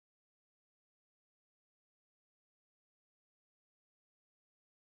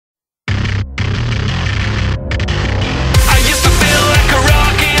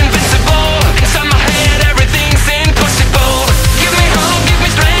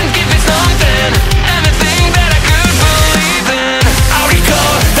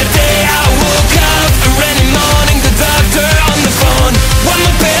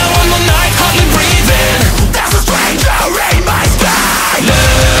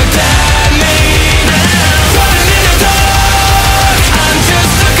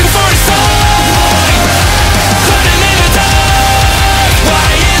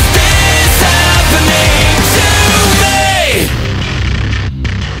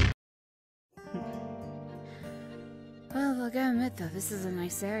gotta admit though, this is a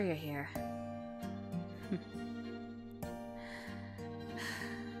nice area here.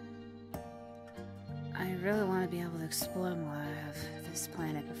 I really want to be able to explore more of this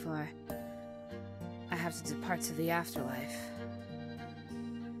planet before I have to depart to the afterlife.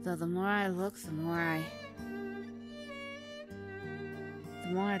 Though the more I look, the more I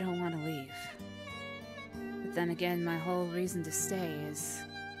don't want to leave. But then again, my whole reason to stay is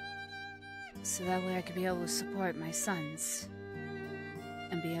so that way I could be able to support my sons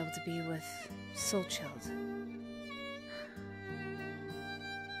and be able to be with Soulchild.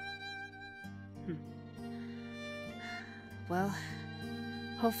 Well,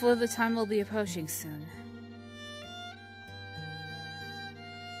 hopefully the time will be approaching soon.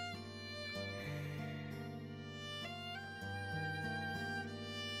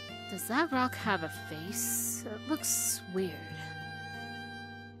 Does that rock have a face? It looks weird.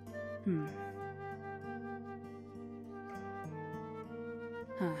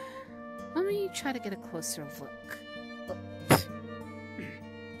 Huh. Let me try to get a closer look.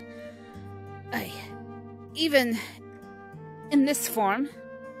 Even in this form,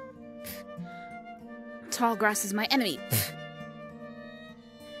 tall grass is my enemy.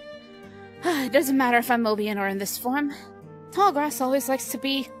 It doesn't matter if I'm Mobian or in this form. Tall grass always likes to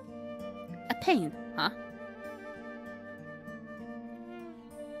be a pain, huh?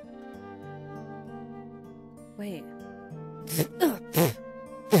 Wait.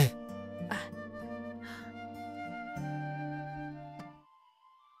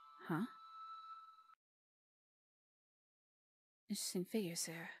 Huh? Interesting figures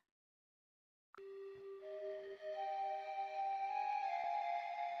there.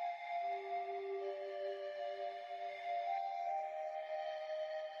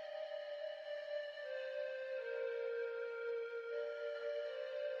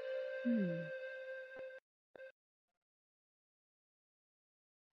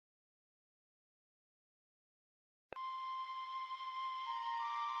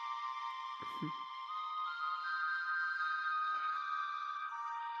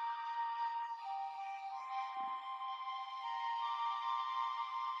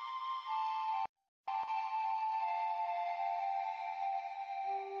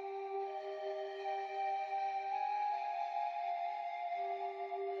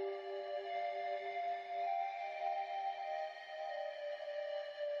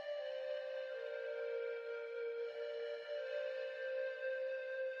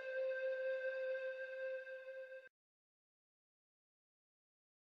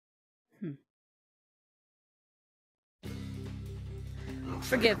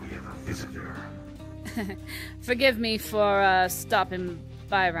 Forgive me for stopping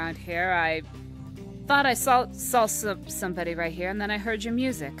by around here. I thought I saw somebody right here, and then I heard your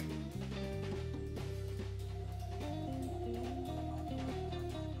music.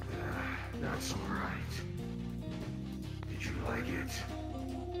 That's all right. Did you like it?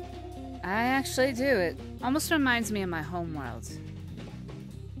 I actually do. It almost reminds me of my home world.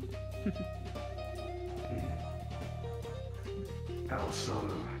 Also,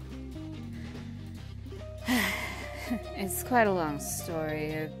 it's quite a long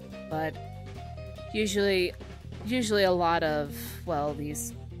story, but usually a lot of, well,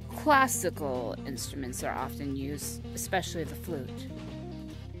 these classical instruments are often used, especially the flute.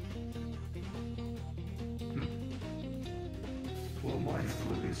 Well, my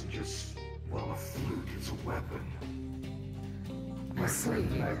flute isn't just, well, a flute, it's a weapon. My friend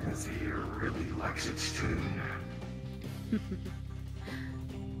Magmus here really likes its tune.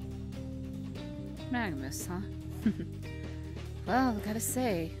 Magmus, huh? Well, I gotta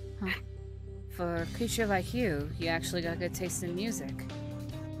say, for a creature like you, you actually got good taste in music.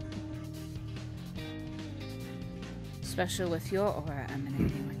 Especially with your aura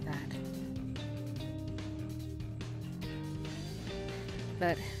emanating like that.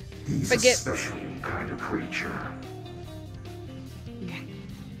 But he's a special kind of creature.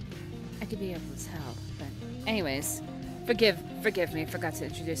 I could be able to tell, but anyways, forgive me, forgot to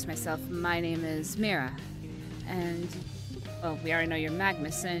introduce myself. My name is Mira, and, well, we already know you're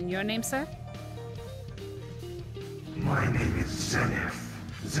Magmus, and your name, sir? My name is Zenith.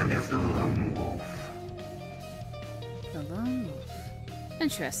 Zenith the Lone Wolf. The Lone Wolf.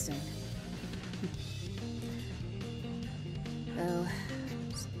 Interesting. Well,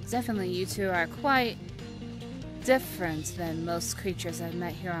 definitely you two are quite different than most creatures I've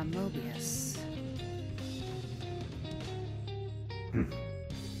met here on Mobius.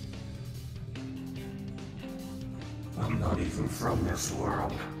 I'm not even from this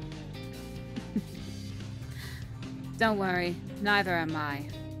world. Don't worry, neither am I.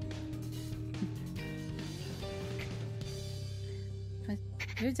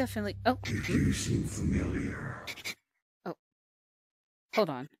 You're definitely... Oh. You seem familiar. Oh. Hold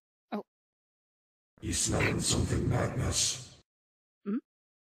on. Oh. You smelling something, Magnus? Hmm?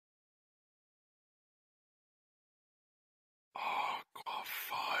 AquaFire.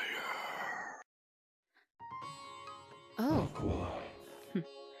 Oh. Aqua.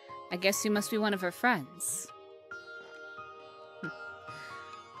 I guess you must be one of her friends.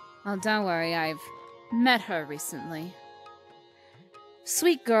 Well, don't worry, I've met her recently.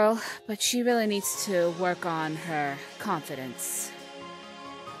 Sweet girl, but she really needs to work on her confidence.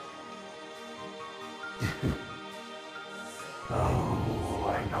 Oh,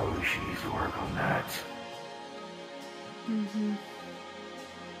 I know she needs to work on that. Mm-hmm.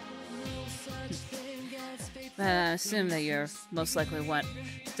 But I assume that you're most likely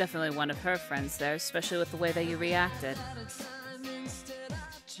definitely one of her friends there, especially with the way that you reacted.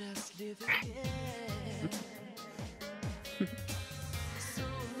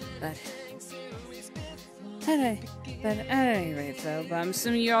 But at any rate, though, I'm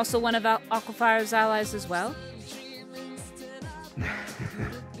assuming you're also one of AquaFire's allies as well?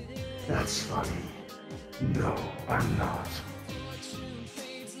 That's funny. No, I'm not.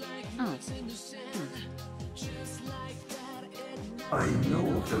 Oh. I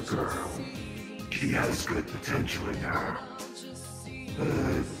know of the girl. She has good potential in her.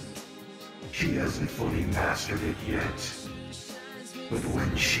 But she hasn't fully mastered it yet. But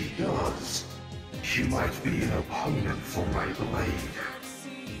when she does, she might be an opponent for my blade.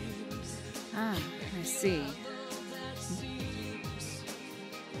 Ah, I see.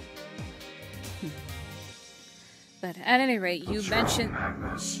 But at any rate, you mentioned...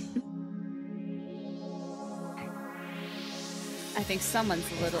 Magnus? I think someone's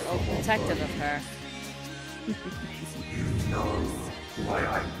a little overprotective of her. You know why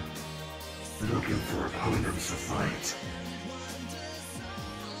I'm looking for opponents to fight.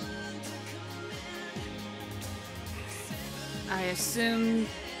 I assume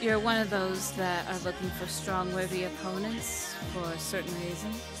you're one of those that are looking for strong, worthy opponents for a certain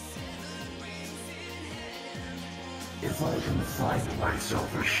reason? If I can find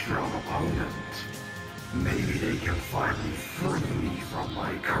myself a strong opponent, maybe they can finally free me from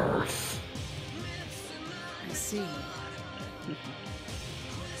my curse. I see.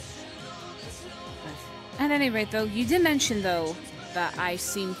 At any rate, though, you did mention, though, that I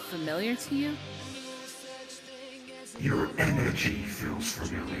seem familiar to you? Your energy feels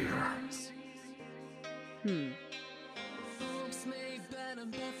familiar.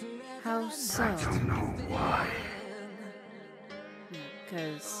 How so? I don't know why.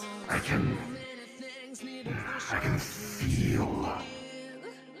 Because... I can feel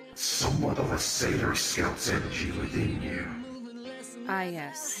somewhat of a Sailor Scout's energy within you. Ah,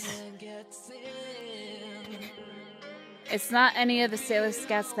 yes. It's not any of the Sailor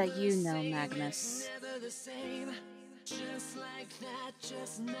Scouts that you know, Magmus.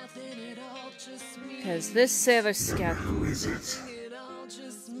 Because this Sailor Scout... Who is it?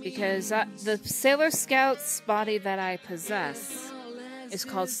 Because the Sailor Scout's body that I possess is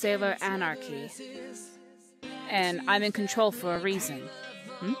called Sailor Anarchy. And I'm in control for a reason.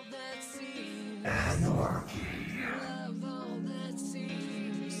 Anarchy.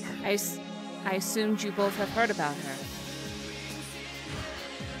 I assumed you both have heard about her.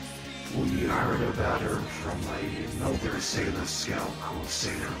 We heard about her from another Sailor Scout called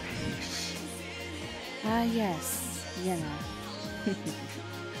Sailor Peace. Ah, yes. You know.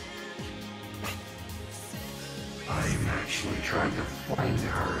 I'm actually trying to find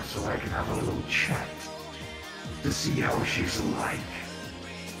her so I can have a little chat to see how she's like.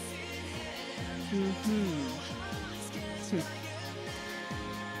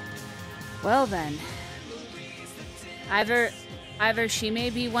 Well then, either she may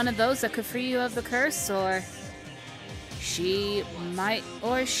be one of those that could free you of the curse, or she might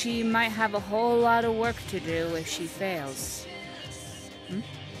have a whole lot of work to do if she fails.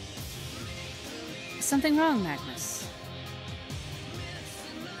 Is something wrong, Magnus?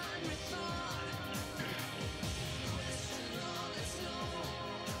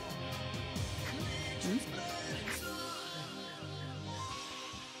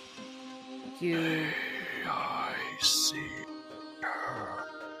 You... I see her.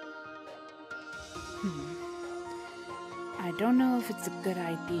 I don't know if it's a good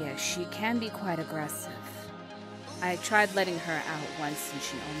idea. She can be quite aggressive. I tried letting her out once and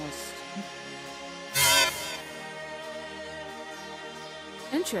she almost...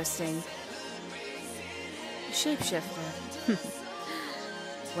 Interesting. Shapeshifter.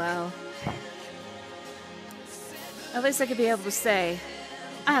 Well... At least I could be able to say,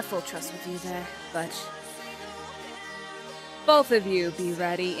 I have full trust with you there, but... both of you be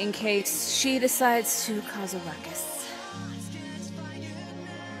ready in case she decides to cause a ruckus.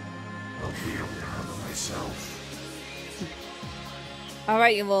 I'll be able to handle myself.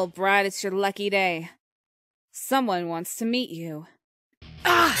 Alright, you little brat, it's your lucky day. Someone wants to meet you.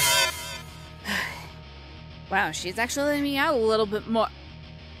 Ah! Wow, she's actually letting me out a little bit more.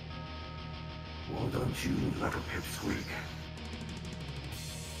 Well, don't you like a pipsqueak?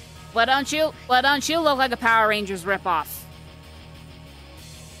 Why don't you look like a Power Rangers ripoff?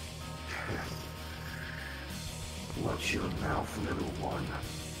 Watch your mouth, little one.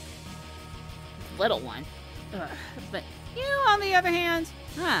 Little one? Ugh. But you, on the other hand,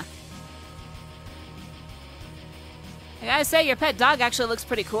 huh? I gotta say, your pet dog actually looks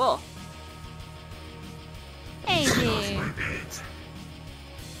pretty cool. Hey, Get dude. off my pet.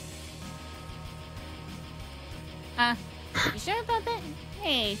 You sure about that?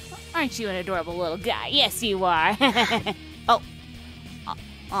 Hey, aren't you an adorable little guy? Yes, you are. Oh.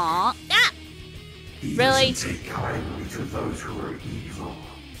 Aw. Ah! He Really? doesn't take kindly to those who are evil.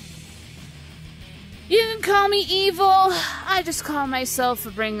 You can call me evil. I just call myself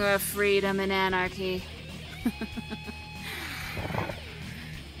a bringer of freedom and anarchy.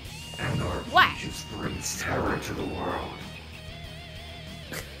 Anarchy What? just brings terror to the world.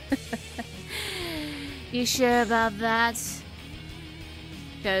 You sure about that?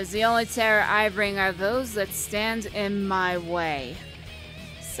 Because the only terror I bring are those that stand in my way.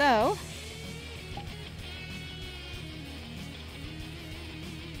 So...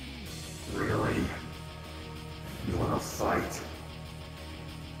 Really? You wanna fight?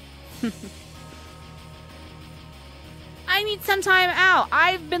 I need some time out.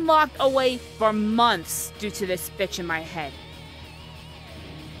 I've been locked away for months due to this bitch in my head.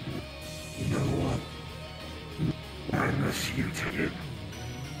 You know what? Unless you take it,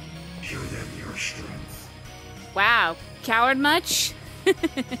 show them your strength. Wow, coward much? Oh,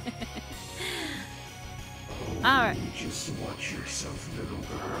 Alright. just watch yourself, little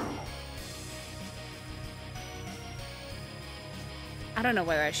girl. I don't know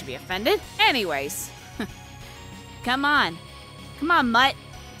whether I should be offended. Anyways. Come on. Come on, mutt.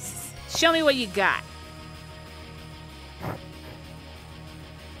 Show me what you got.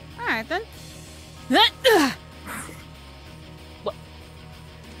 Alright then. What?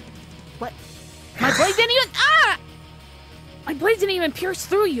 What? My blade didn't even... Ah! My blade didn't even pierce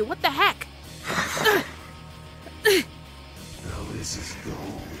through you. What the heck? Now this is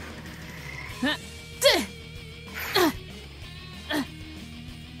gold.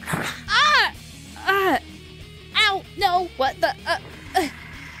 Ow! No! What the?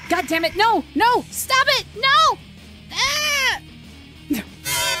 God damn it! No! No! Stop it! No! Ah!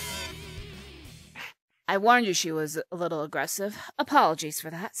 I warned you she was a little aggressive. Apologies for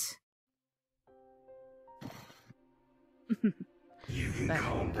that. You can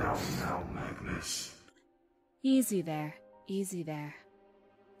calm down now, Magmus. Easy there. Easy there.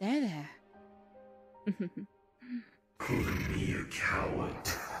 There. Calling me a coward.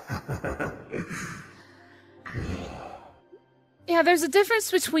 Yeah, there's a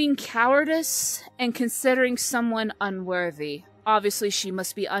difference between cowardice and considering someone unworthy. Obviously, she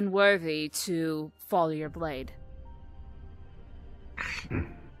must be unworthy to follow your blade.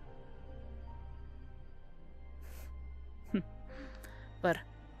 But...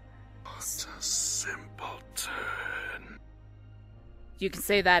 What a simpleton. You can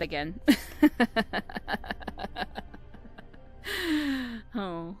say that again.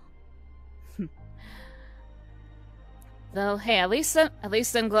 Oh. Though, hey, at least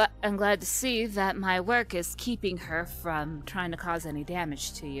I'm glad to see that my work is keeping her from trying to cause any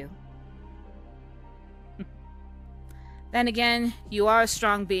damage to you. Then again, you are a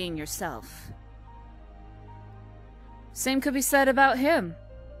strong being yourself. Same could be said about him.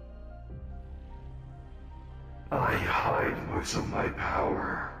 I hide most of my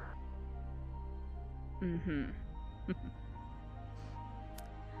power. Mm-hmm.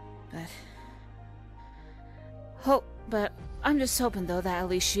 But I'm just hoping, though, that at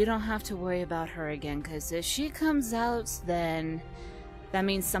least you don't have to worry about her again, because if she comes out, then that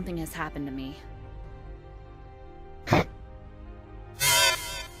means something has happened to me.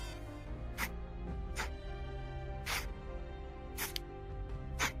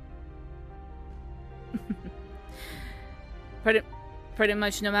 Pretty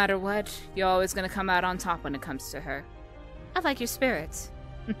much no matter what, you're always gonna come out on top when it comes to her. I like your spirits.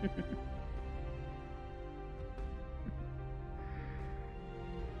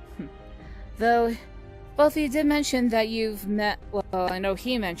 Though, both of you did mention that you've met, well, I know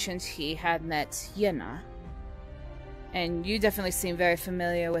he mentioned he had met Yena. And you definitely seem very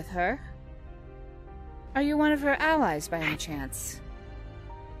familiar with her. Are you one of her allies by any chance?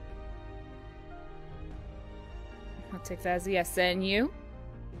 I'll take that as a yes. And you?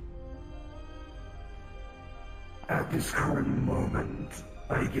 At this current moment,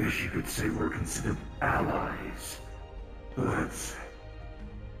 I guess you could say we're considered allies. But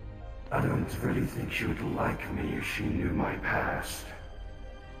I don't really think she would like me if she knew my past.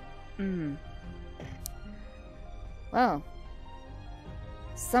 Well,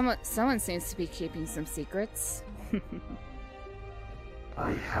 someone seems to be keeping some secrets.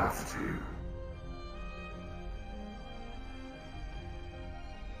 I have to.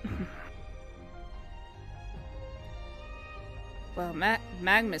 Well,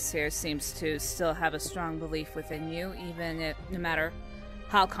 Magmus here seems to still have a strong belief within you, even if, no matter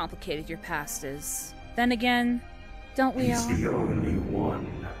how complicated your past is. Then again, don't we all? He's the only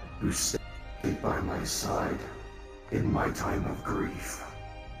one who stayed by my side in my time of grief.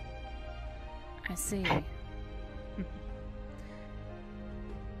 I see.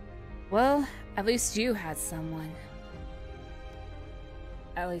 Well, at least you had someone.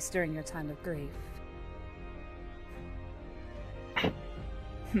 At least during your time of grief.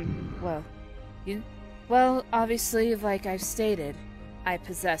 Well, obviously, like I've stated, I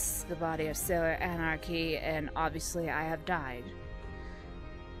possess the body of Sailor Anarchy, and obviously I have died.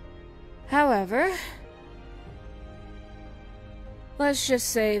 However, let's just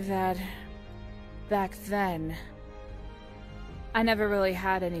say that back then, I never really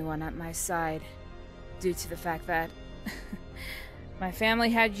had anyone at my side, due to the fact that my family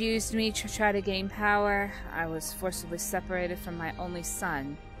had used me to try to gain power. I was forcibly separated from my only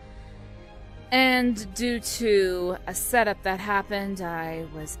son. And due to a setup that happened, I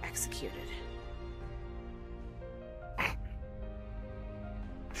was executed.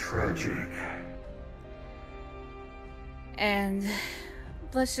 Tragic. And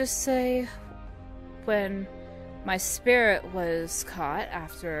let's just say, when my spirit was caught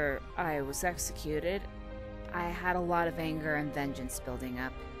after I was executed, I had a lot of anger and vengeance building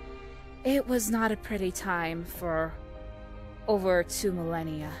up. It was not a pretty time for over 2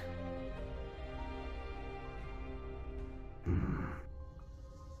 millennia.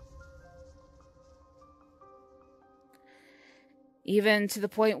 Even to the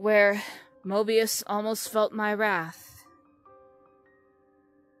point where Mobius almost felt my wrath.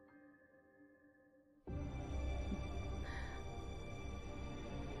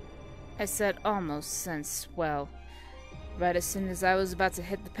 I said almost since, well, right as soon as I was about to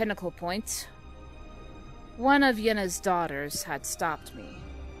hit the pinnacle point, one of Yenna's daughters had stopped me.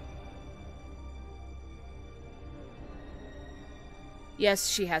 Yes,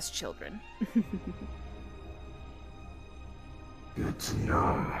 she has children. Good to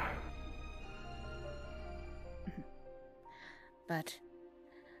know. But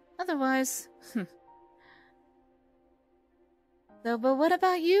otherwise, though, but what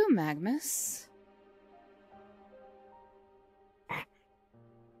about you, Magmus?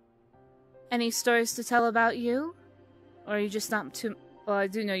 Any stories to tell about you? Or are you just not too... Well, I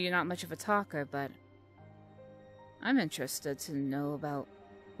do know you're not much of a talker, but I'm interested to know about,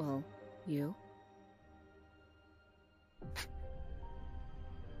 well, you.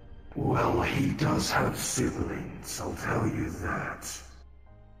 Well, he does have siblings, I'll tell you that.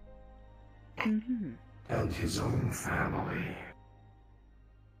 Mm-hmm. And his own family.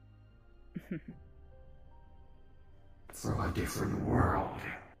 From a different world.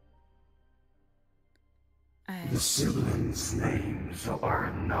 The siblings' names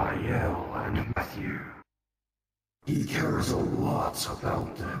are Niall and Matthew. He cares a lot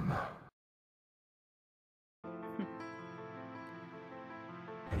about them.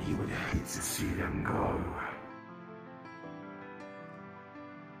 And he would hate to see them go.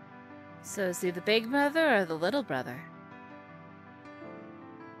 So is he the big brother or the little brother?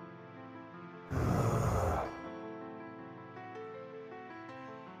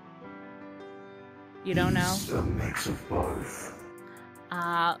 You don't know? He's a mix of both.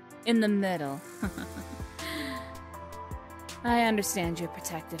 In the middle. I understand your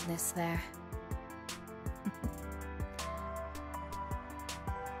protectiveness there.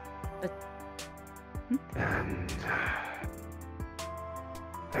 But... And...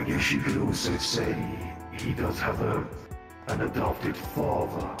 I guess you could also say he does have an adopted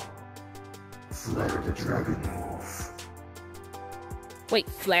father. Flare the Dragon Wolf. Wait,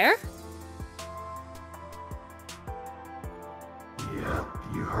 Flare? Yeah,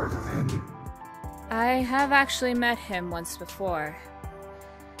 you heard of him? I have actually met him once before.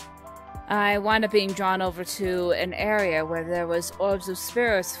 I wound up being drawn over to an area where there was orbs of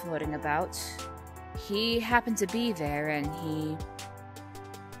spirits floating about. He happened to be there, and he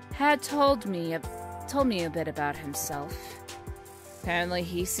had told me told me a bit about himself. Apparently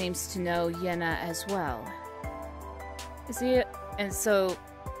he seems to know Yenna as well. Is he... And so,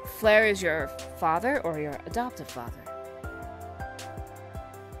 Flair is your father or your adoptive father?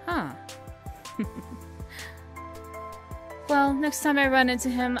 Huh. Well, next time I run into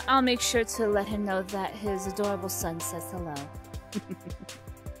him, I'll make sure to let him know that his adorable son says hello.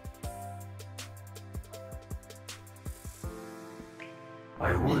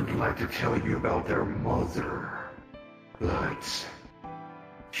 I would like to tell you about their mother, but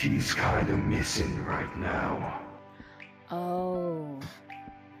she's kinda missing right now. Oh.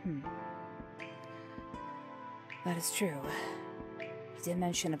 That is true. He did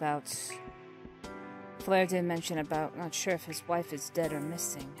mention about... Flair did mention about not sure if his wife is dead or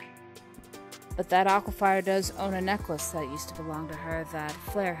missing. But that AquaFire does own a necklace that used to belong to her that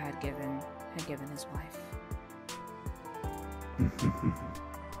Flair had given his wife.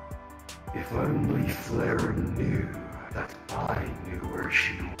 If only Flair knew that I knew where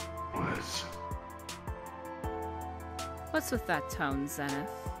she was. What's with that tone, Zenith?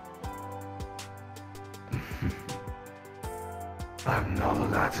 I'm not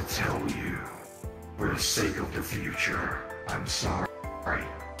allowed to tell you. For the sake of the future, I'm sorry.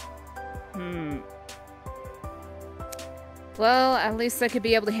 Well, at least I could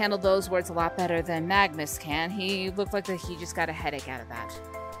be able to handle those words a lot better than Magmus can. He looked like he just got a headache out of that.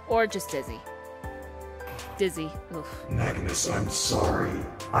 Or just dizzy. Dizzy. Oof. Magnus, I'm sorry.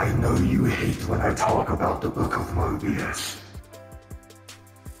 I know you hate when I talk about the Book of Mobius.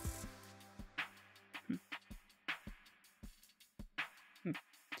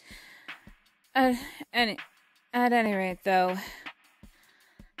 At any rate, though,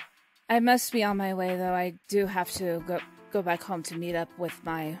 I must be on my way. Though I do have to go back home to meet up with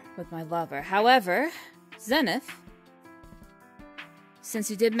my lover. However, Zenith,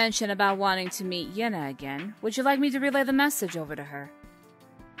 since you did mention about wanting to meet Yenna again, would you like me to relay the message over to her?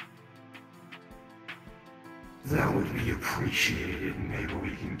 That would be appreciated. Maybe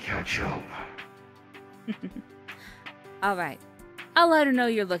we can catch up. Alright. I'll let her know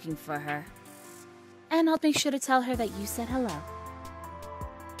you're looking for her. And I'll make sure to tell her that you said hello.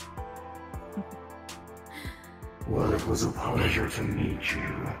 Well, it was a pleasure to meet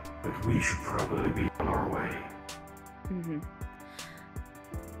you, but we should probably be on our way.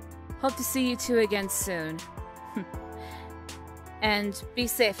 Hope to see you two again soon. And be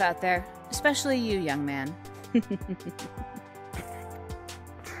safe out there, especially you, young man.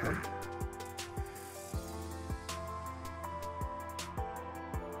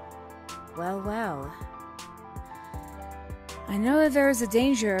 Well. I know that there is a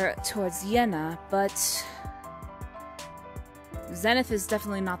danger towards Yenna, but Zenith is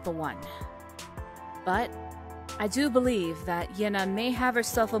definitely not the one. But I do believe that Yenna may have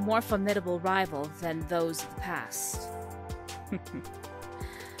herself a more formidable rival than those of the past.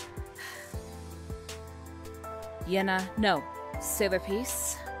 Yenna, no. Sailor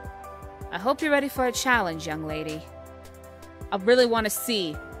Peace. I hope you're ready for a challenge, young lady. I really want to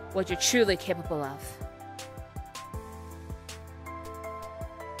see what you're truly capable of.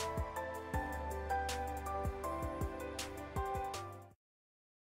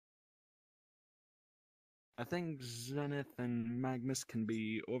 I think Zenith and Magmus can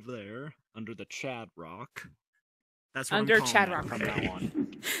be over there, under the Chad Rock. That's what under I'm calling Chad it Rock. from now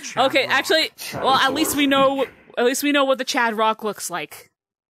on. Okay, Rock. actually, well, at least we know what the Chad Rock looks like.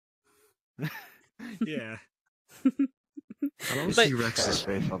 Yeah. I don't see Rex's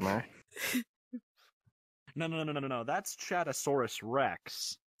face on there. No. That's Chadosaurus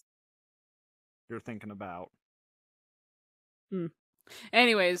Rex. You're thinking about.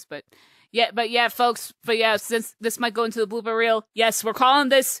 Anyways, but yeah, folks. But yeah, since this might go into the blooper reel, yes, we're calling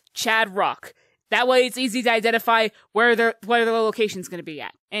this Chad Rock. That way, it's easy to identify where the location's going to be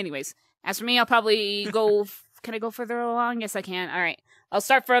at. Anyways, as for me, I'll probably go. Can I go further along? Yes, I can. All right, I'll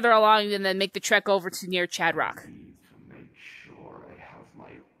start further along and then make the trek over to near Chad Rock.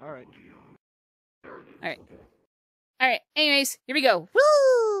 All right. All right. Anyways, here we go.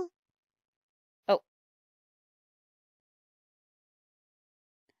 Woo! Oh.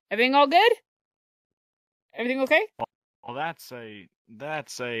 Everything all good? Everything okay? Well, that's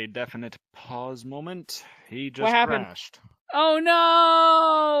a definite pause moment. He just What happened? crashed. Oh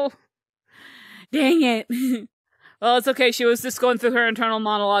no! Dang it. Well, it's okay. She was just going through her internal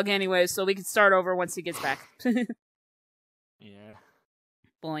monologue anyway, so we can start over once he gets back. Yeah.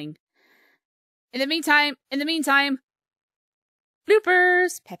 Boing. In the meantime,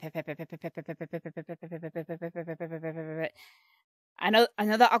 bloopers. I know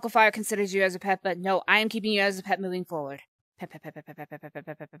that AquaFire considers you as a pet, but no, I am keeping you as a pet moving forward.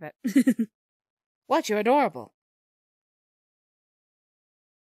 What? what? You're adorable.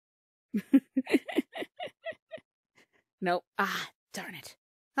 Nope. Ah, darn it.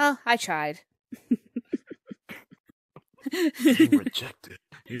 Oh, I tried. Rejected.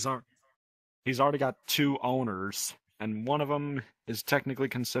 He's already got 2 owners, and one of them is technically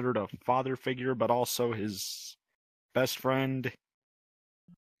considered a father figure, but also his best friend.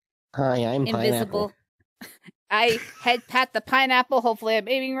 Hi, I'm Invisible. Pineapple. I head pat the pineapple. Hopefully I'm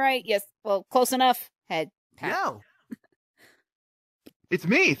aiming right. Yes, well, close enough. Head pat. Yo! It's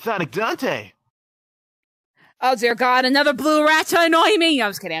me, Sonic Dante! Oh dear God, another blue rat to annoy me. I'm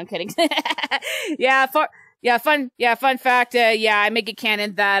just kidding. I'm kidding. Fun fact. I make it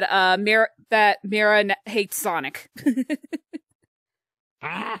canon that Mira hates Sonic.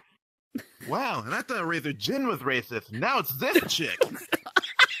 Wow, and I thought Razor Jin was racist. Now it's this chick!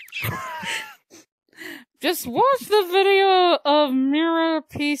 Just watch the video of Mira,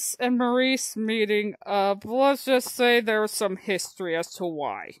 Peace, and Maurice meeting up. Let's just say there's some history as to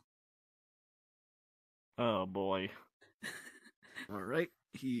why. Oh boy. Alright,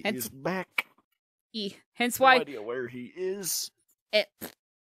 he is back. Hence why. No idea where he is.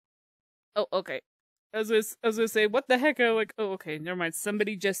 Oh, okay. I was gonna say, what the heck? I'm like, oh, okay, never mind.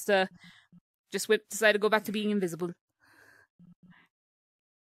 Somebody just decided to go back to being invisible.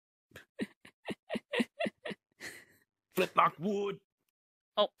 Flip knock wood.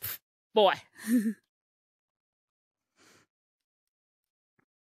 Oh, boy.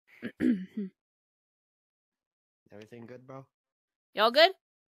 Everything good, bro? Y'all good?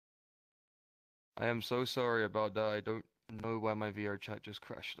 I am so sorry about that. I don't know why my VRChat just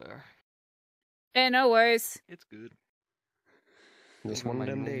crashed there. No worries. It's good. Just Even one of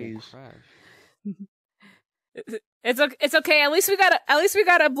my them normal days. crash. It's okay. At least we got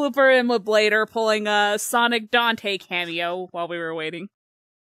a blooper in with Blader pulling a Sonic Dante cameo while we were waiting.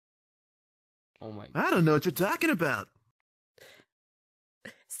 Oh my. I don't know what you're talking about.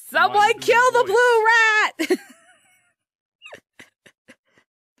 Someone kill the blue rat!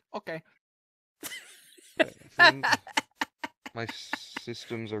 Okay. I think my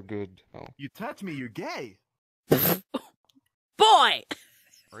systems are good. Oh. You touch me, you're gay. Boy!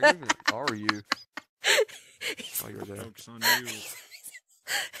 Are you? Oh, you're there. Joke's on you.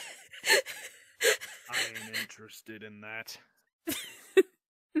 I ain't interested in that.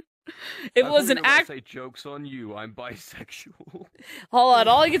 It was an act. Say jokes on you. I'm bisexual. Hold on.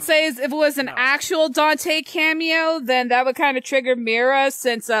 All I can say is if it was an actual Dante cameo, then that would kind of trigger Mira,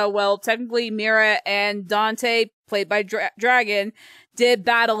 since, technically Mira and Dante, played by Dragon, did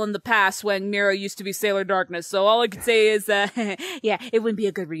battle in the past when Mira used to be Sailor Darkness. So all I can say is, yeah, it wouldn't be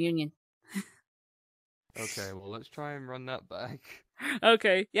a good reunion. Okay, well, let's try and run that back.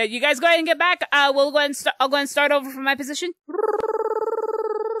 Okay. Yeah, you guys go ahead and get back. I'll go ahead and start over from my position.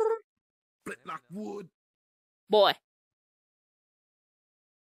 Flip knock wood. Boy.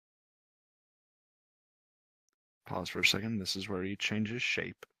 Pause for a second. This is where he changes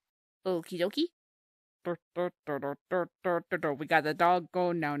shape. Okie dokie. We got the dog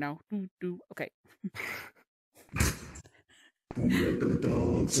going now. Okay. Let the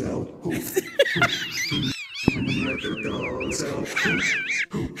dogs out. Let the dogs out.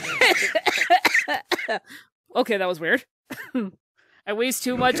 Okay, that was weird. I wheezed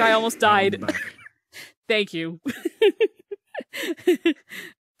too much, I almost died. Thank you.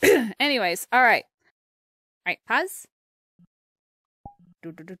 Anyways, alright. Alright, pause.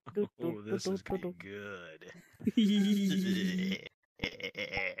 Oh, this is getting good.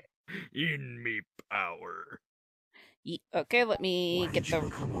 In me power. Okay, let me get the...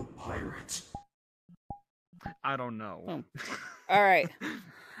 Become a pirate? I don't know. Alright.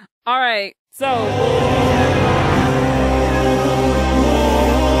 Alright, so...